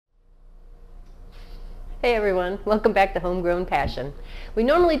Hey everyone, welcome back to Homegrown Passion. We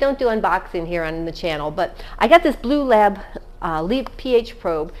normally don't do unboxing here on the channel, but I got this Bluelab Leap pH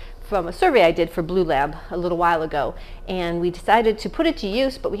probe from a survey I did for Bluelab a little while ago, and we decided to put it to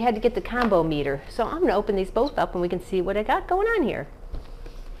use, but we had to get the combo meter. So I'm going to open these both up and we can see what I got going on here.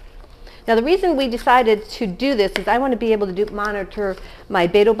 Now the reason we decided to do this is I want to be able to monitor my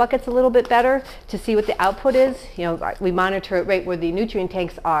Beto buckets a little bit better to see what the output is. You know, we monitor it right where the nutrient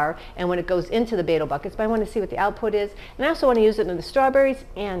tanks are and when it goes into the Beto buckets, but I want to see what the output is. And I also want to use it in the strawberries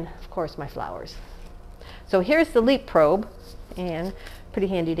and of course my flowers. So here's the Leap probe, and pretty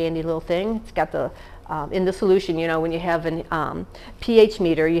handy dandy little thing. It's got the in the solution, you know, when you have an pH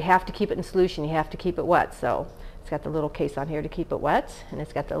meter, you have to keep it in solution, you have to keep it wet. So it's got the little case on here to keep it wet, and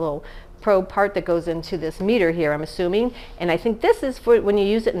it's got the little probe part that goes into this meter here, I'm assuming. And I think this is for when you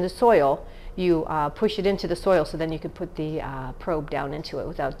use it in the soil, you push it into the soil so then you can put the probe down into it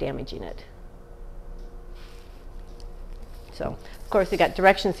without damaging it. So, of course, you got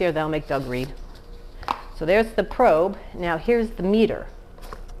directions here that'll make Doug read. So there's the probe. Now here's the meter.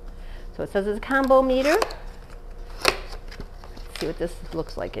 So it says it's a combo meter. Let's see what this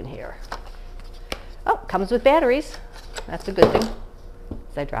looks like in here. Oh, comes with batteries. That's a good thing,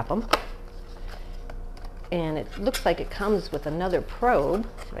 as I drop them. And it looks like it comes with another probe.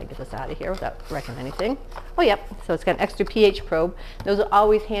 See if I can get this out of here without wrecking anything. Oh, yep. So it's got an extra pH probe. Those are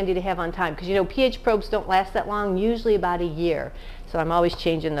always handy to have on time because, you know, pH probes don't last that long, usually about a year. So I'm always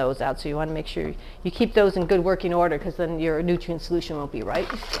changing those out. So you want to make sure you keep those in good working order because then your nutrient solution won't be right.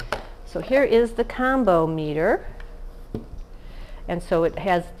 So here is the combo meter. And so it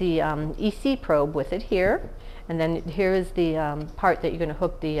has the EC probe with it here. And then here is the part that you're going to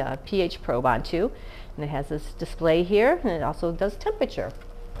hook the pH probe onto. And it has this display here, and it also does temperature.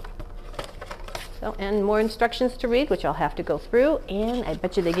 So, and more instructions to read, which I'll have to go through. And I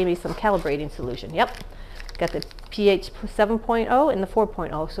bet you they gave me some calibrating solution. Yep. Got the pH 7.0 and the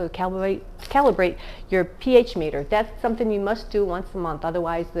 4.0. So calibrate your pH meter. That's something you must do once a month.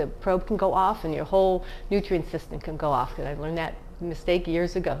 Otherwise, the probe can go off and your whole nutrient system can go off. Because I learned that mistake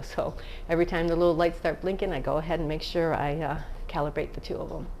years ago. So every time the little lights start blinking, I go ahead and make sure I calibrate the two of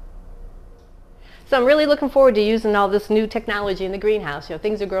them. So I'm really looking forward to using all this new technology in the greenhouse. You know,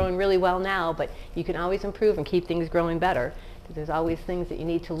 things are growing really well now, but you can always improve and keep things growing better. There's always things that you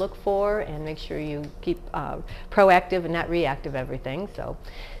need to look for and make sure you keep proactive and not reactive everything. So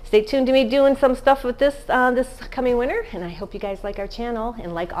stay tuned to me doing some stuff with this this coming winter, and I hope you guys like our channel.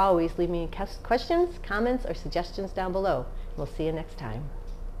 And like always, leave me questions, comments, or suggestions down below. We'll see you next time.